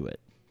Jump to It.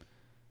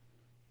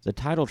 The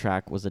title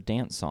track was a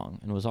dance song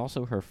and was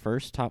also her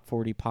first top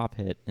 40 pop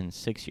hit in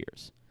 6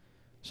 years.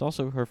 It's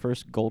also her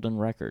first golden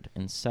record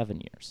in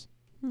 7 years.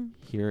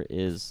 Here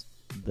is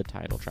the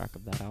title track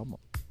of that album.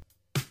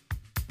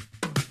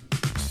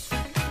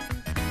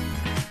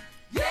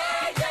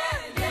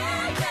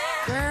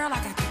 Girl, I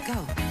got to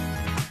go.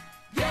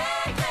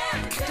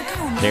 Got to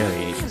go, man.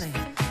 Very 80s. Really? I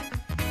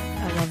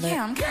love it.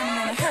 Yeah, I'm kind of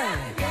in a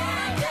hurry.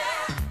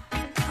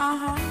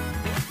 Uh-huh.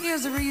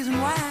 Here's the reason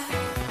why.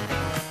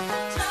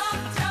 Talk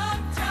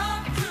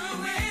to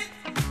it.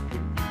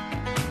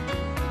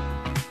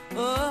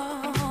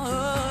 Oh,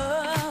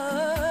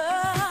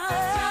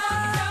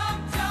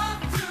 talk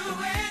to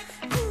it.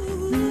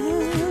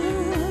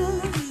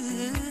 Ooh.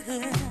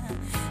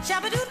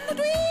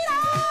 Shabba-doodle-doo-doo-doo.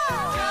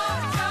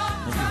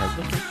 Have you heard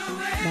this one?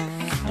 No,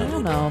 I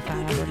don't know if I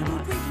have or not.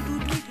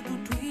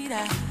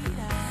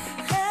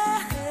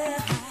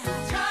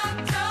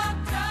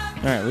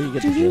 All right, well, you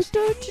get the gist.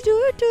 That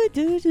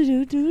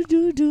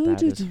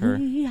is her.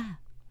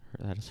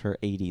 That is her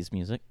 80s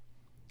music.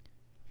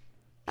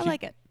 I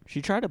like it.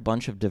 She tried a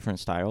bunch of different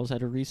styles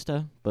at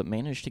Arista, but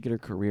managed to get her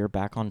career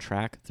back on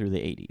track through the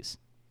 80s.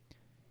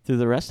 Through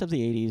the rest of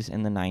the 80s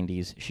and the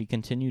 90s, she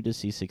continued to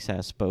see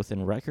success both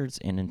in records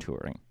and in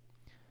touring.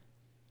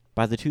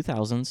 By the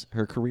 2000s,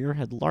 her career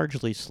had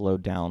largely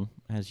slowed down,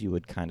 as you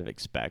would kind of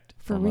expect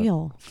For from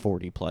real. a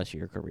 40-plus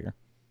year career.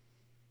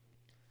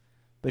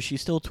 But she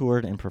still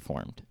toured and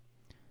performed.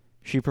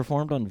 She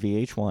performed on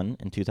VH1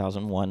 in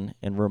 2001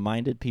 and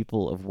reminded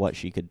people of what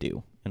she could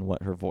do and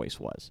what her voice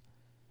was.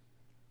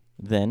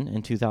 Then,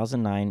 in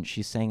 2009,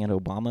 she sang at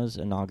Obama's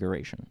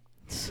inauguration.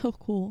 So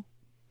cool.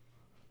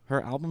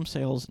 Her album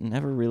sales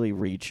never really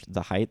reached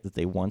the height that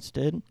they once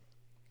did,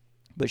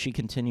 but she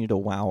continued to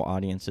wow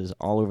audiences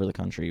all over the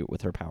country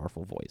with her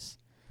powerful voice.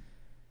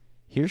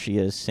 Here she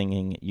is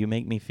singing You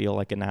Make Me Feel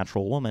Like a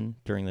Natural Woman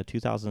during the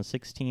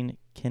 2016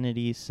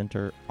 Kennedy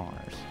Center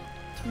Honors.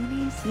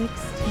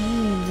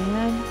 2016,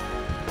 man.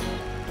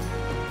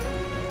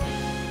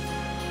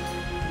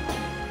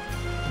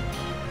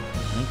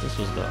 I think this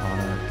was the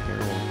honor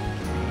Carol King.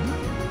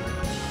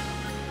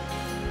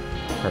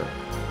 Her.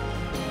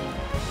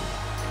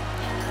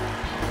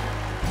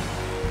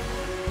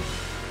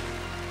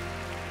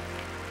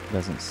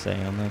 Doesn't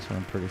say on this, but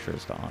I'm pretty sure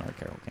it's to honor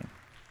Carol King.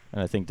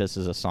 And I think this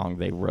is a song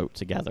they wrote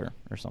together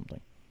or something.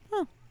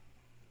 Huh.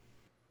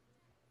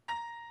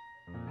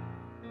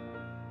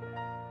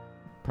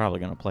 Probably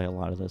going to play a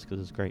lot of this because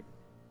it's great.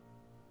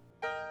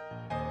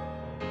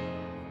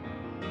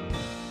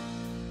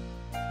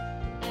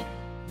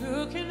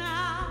 Looking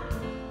out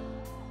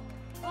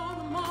on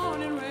the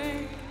morning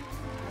rain,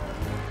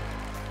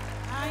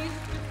 I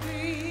used to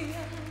feel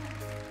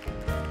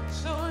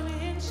so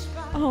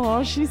uninspired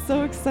Oh, she's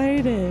so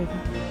excited.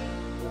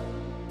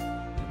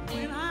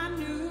 when I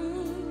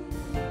knew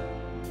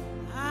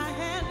I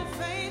had to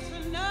face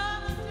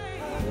another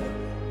day.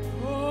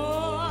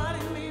 Oh,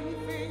 it made me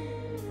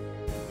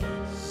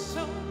feel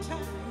so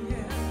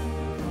tired.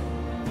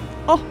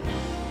 Oh,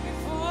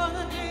 Before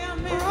the day I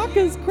met Barack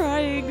you, is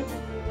crying.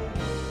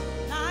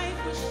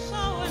 life was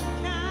so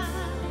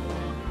unkind.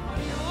 But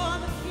you're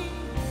the key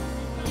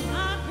to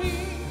my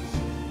peace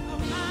of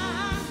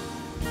mind.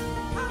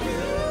 How you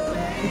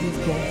This is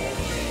cool.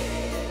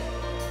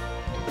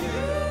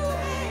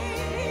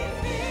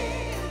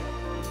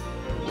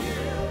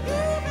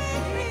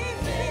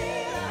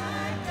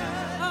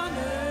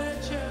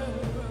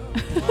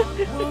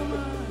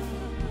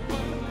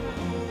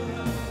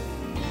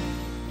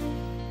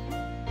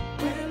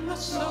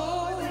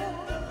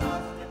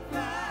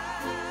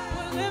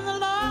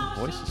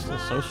 Voice is still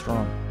so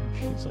strong.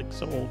 She's like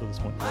so old at this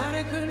point.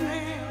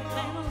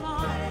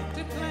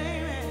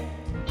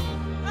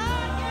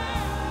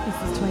 This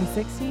is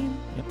 2016.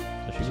 Yep. So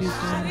she She was was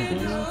doing the singing.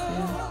 videos,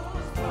 yeah.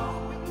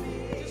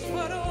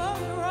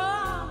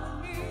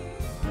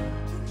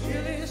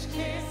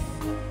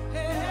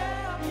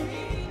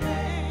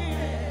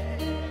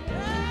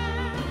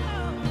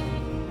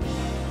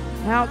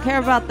 I don't care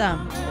about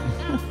them.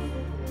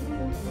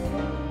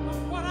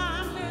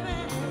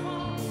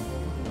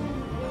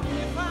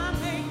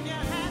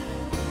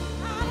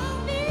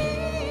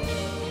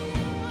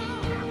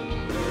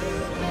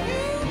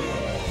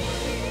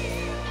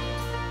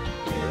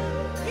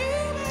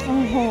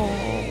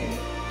 Oh.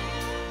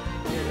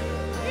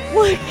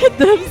 Look at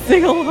them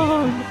sing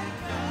along.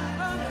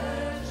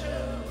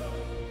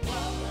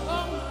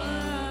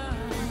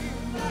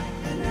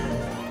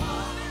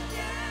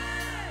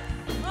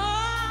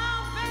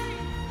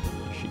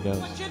 There she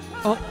goes.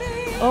 Oh,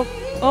 oh,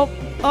 oh,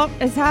 oh,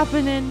 it's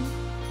happening.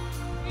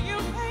 You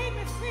made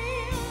me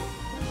feel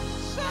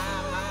so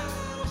good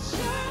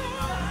inside.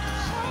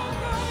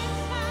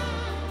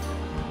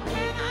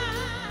 And I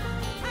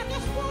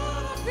just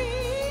wanna be.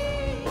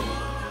 I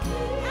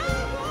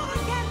wanna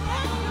get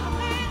back to the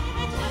man that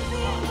makes me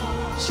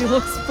feel. She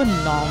looks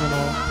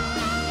phenomenal.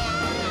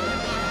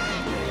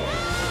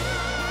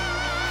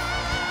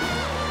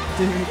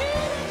 Dude. You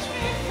makes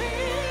me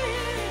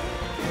feel.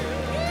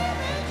 You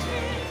makes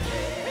me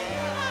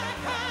feel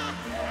like I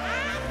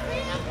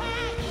feel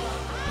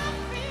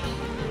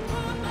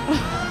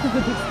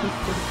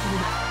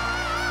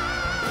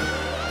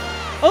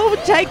Oh,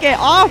 take it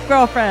off,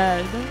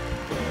 girlfriend.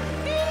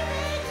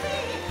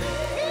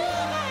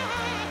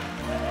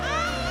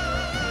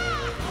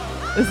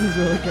 This is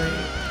really great.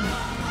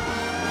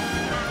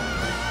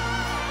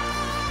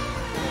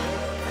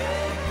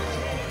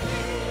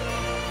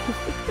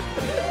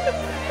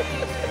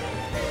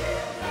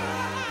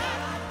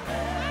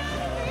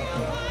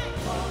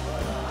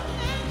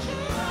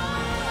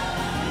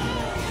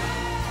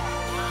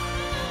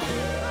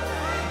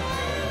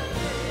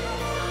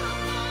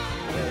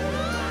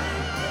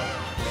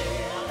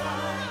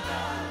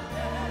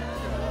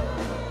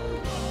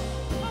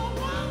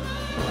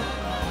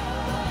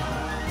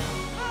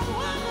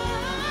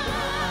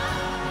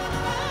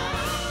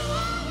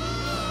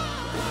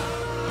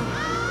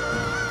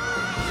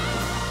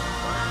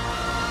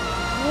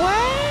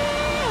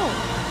 Wow!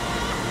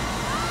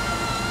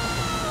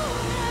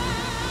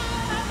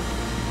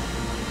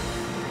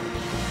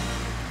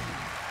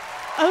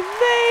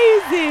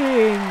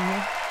 Amazing!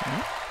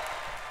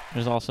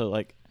 There's also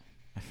like,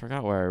 I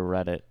forgot where I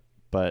read it,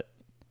 but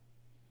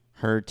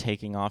her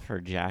taking off her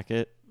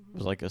jacket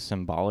was like a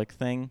symbolic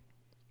thing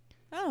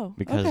Oh,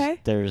 because okay.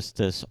 there's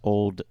this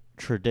old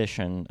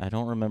tradition. I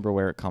don't remember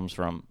where it comes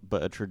from,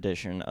 but a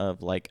tradition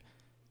of like,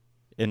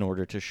 in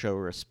order to show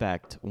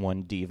respect,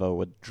 one diva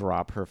would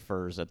drop her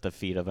furs at the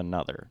feet of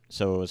another.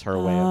 So it was her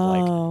way of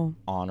like Oh,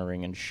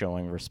 honoring and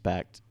showing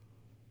respect,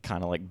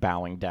 kind of like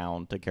bowing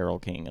down to Carole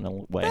King in a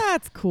way.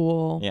 that's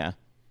cool. Yeah.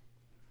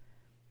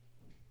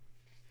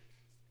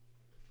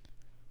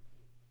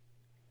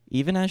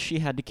 Even as she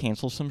had to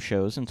cancel some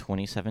shows in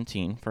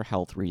 2017 for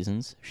health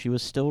reasons, she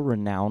was still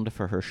renowned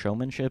for her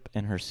showmanship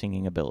and her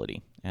singing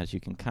ability, as you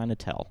can kind of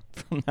tell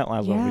from that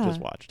last one we just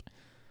Yeah. watched.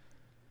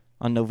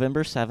 On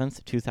November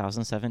 7th,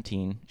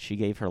 2017, she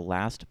gave her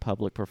last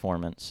public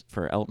performance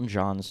for Elton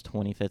John's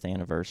 25th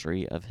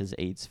anniversary of his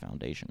AIDS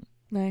Foundation.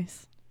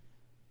 Nice.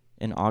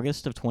 In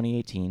August of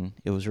 2018,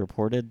 it was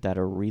reported that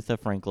Aretha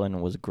Franklin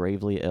was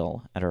gravely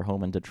ill at her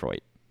home in Detroit.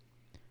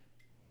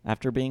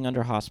 After being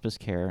under hospice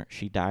care,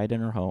 she died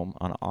in her home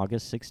on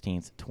August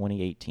 16th,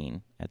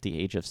 2018, at the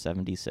age of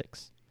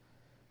 76.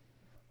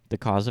 The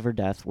cause of her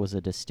death was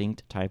a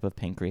distinct type of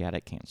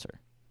pancreatic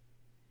cancer.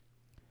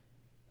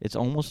 It's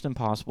almost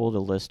impossible to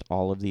list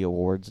all of the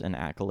awards and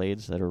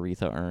accolades that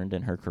Aretha earned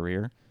in her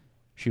career.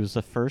 She was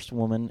the first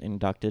woman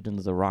inducted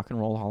into the Rock and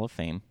Roll Hall of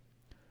Fame.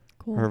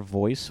 Cool. Her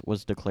voice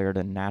was declared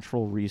a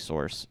natural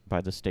resource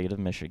by the state of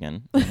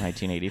Michigan in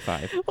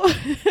 1985.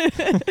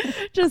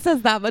 Just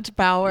has that much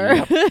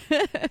power.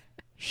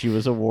 She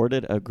was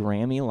awarded a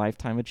Grammy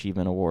Lifetime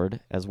Achievement Award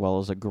as well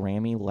as a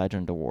Grammy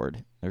Legend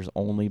Award. There's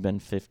only been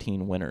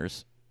 15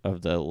 winners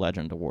of the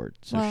Legend Award,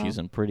 so Wow. she's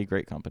in pretty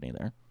great company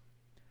there.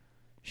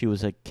 She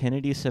was a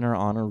Kennedy Center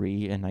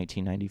honoree in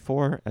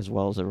 1994 as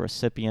well as a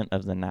recipient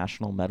of the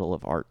National Medal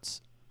of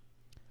Arts.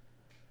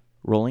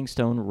 Rolling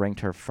Stone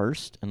ranked her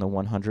first in the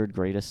 100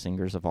 greatest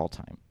singers of all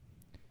time.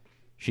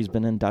 She's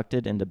been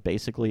inducted into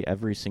basically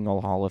every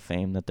single Hall of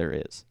Fame that there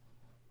is.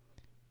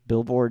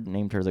 Billboard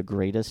named her the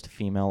greatest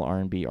female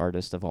R&B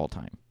artist of all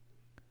time.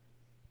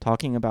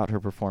 Talking about her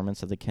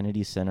performance at the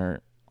Kennedy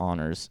Center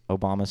honors,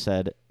 Obama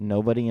said,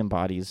 "Nobody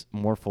embodies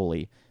more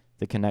fully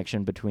the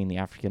connection between the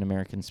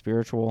African-American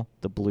spiritual,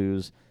 the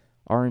blues,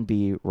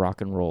 R&B,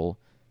 rock and roll,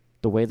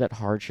 the way that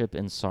hardship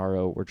and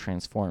sorrow were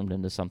transformed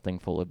into something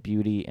full of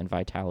beauty and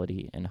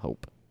vitality and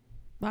hope."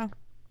 Wow.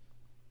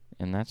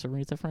 And that's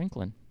Aretha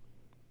Franklin.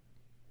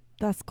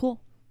 That's cool.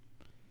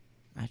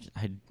 I've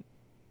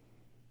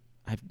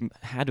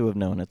had to have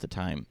known at the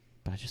time,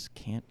 but I just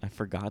can't. I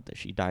forgot that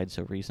she died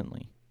so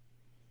recently.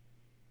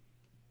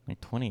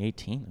 Like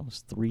 2018, that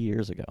was 3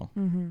 years ago.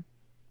 Mm-hmm.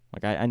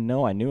 Like I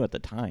know I knew at the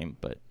time,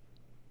 but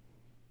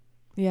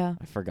Yeah.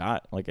 I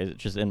forgot. Like it's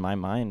just in my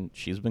mind,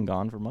 she's been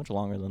gone for much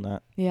longer than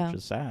that. Yeah. Which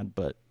is sad,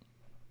 but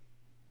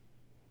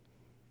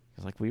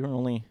it's like we were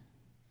only.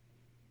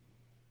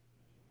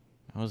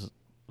 I was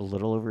a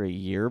little over a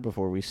year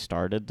before we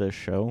started the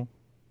show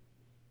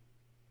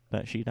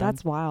that she died.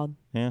 That's wild.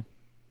 Yeah.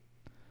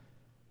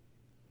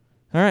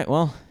 All right.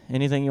 Well,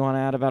 anything you want to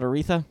add about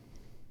Aretha?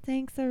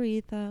 Thanks,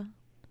 Aretha.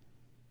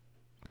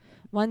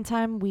 One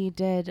time we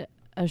did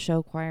a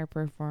show choir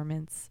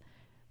performance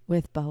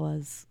with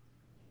Boas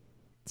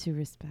to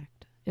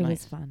Respect. It was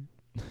Nice. fun.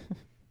 I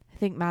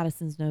think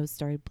Madison's nose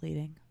started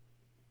bleeding.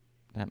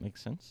 That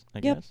makes sense, I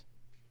Yep. guess.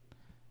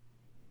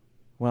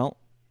 Well,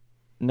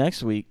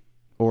 next week,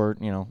 or,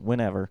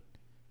 whenever,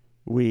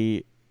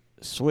 we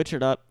switch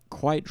it up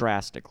quite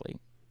drastically,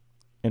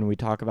 and we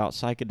talk about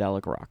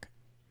psychedelic rock.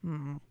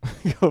 Go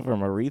from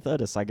Aretha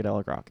to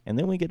psychedelic rock. And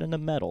then we get into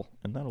metal,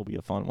 and that'll be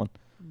a fun one.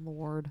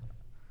 Lord.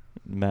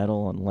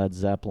 Metal and Led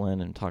Zeppelin,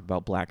 and talk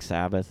about Black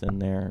Sabbath in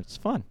there. It's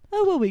fun.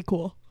 That will be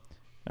cool.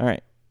 All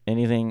right.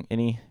 Anything,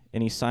 any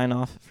sign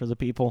off for the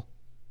people?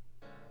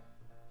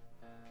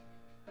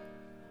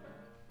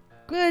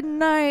 Good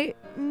night,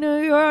 New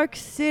York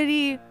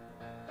City.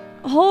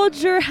 Hold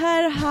your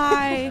head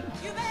high.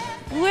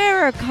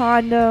 Wear a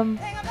condom.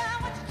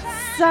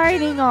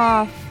 Signing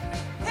off.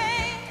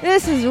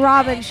 This is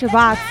Robin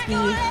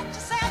Shabatsky.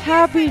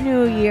 Happy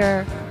New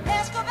Year.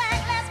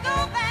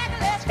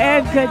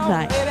 And good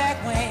night.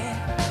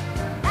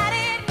 I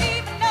didn't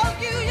even know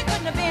you. You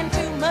couldn't have been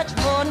too much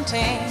more than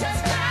 10.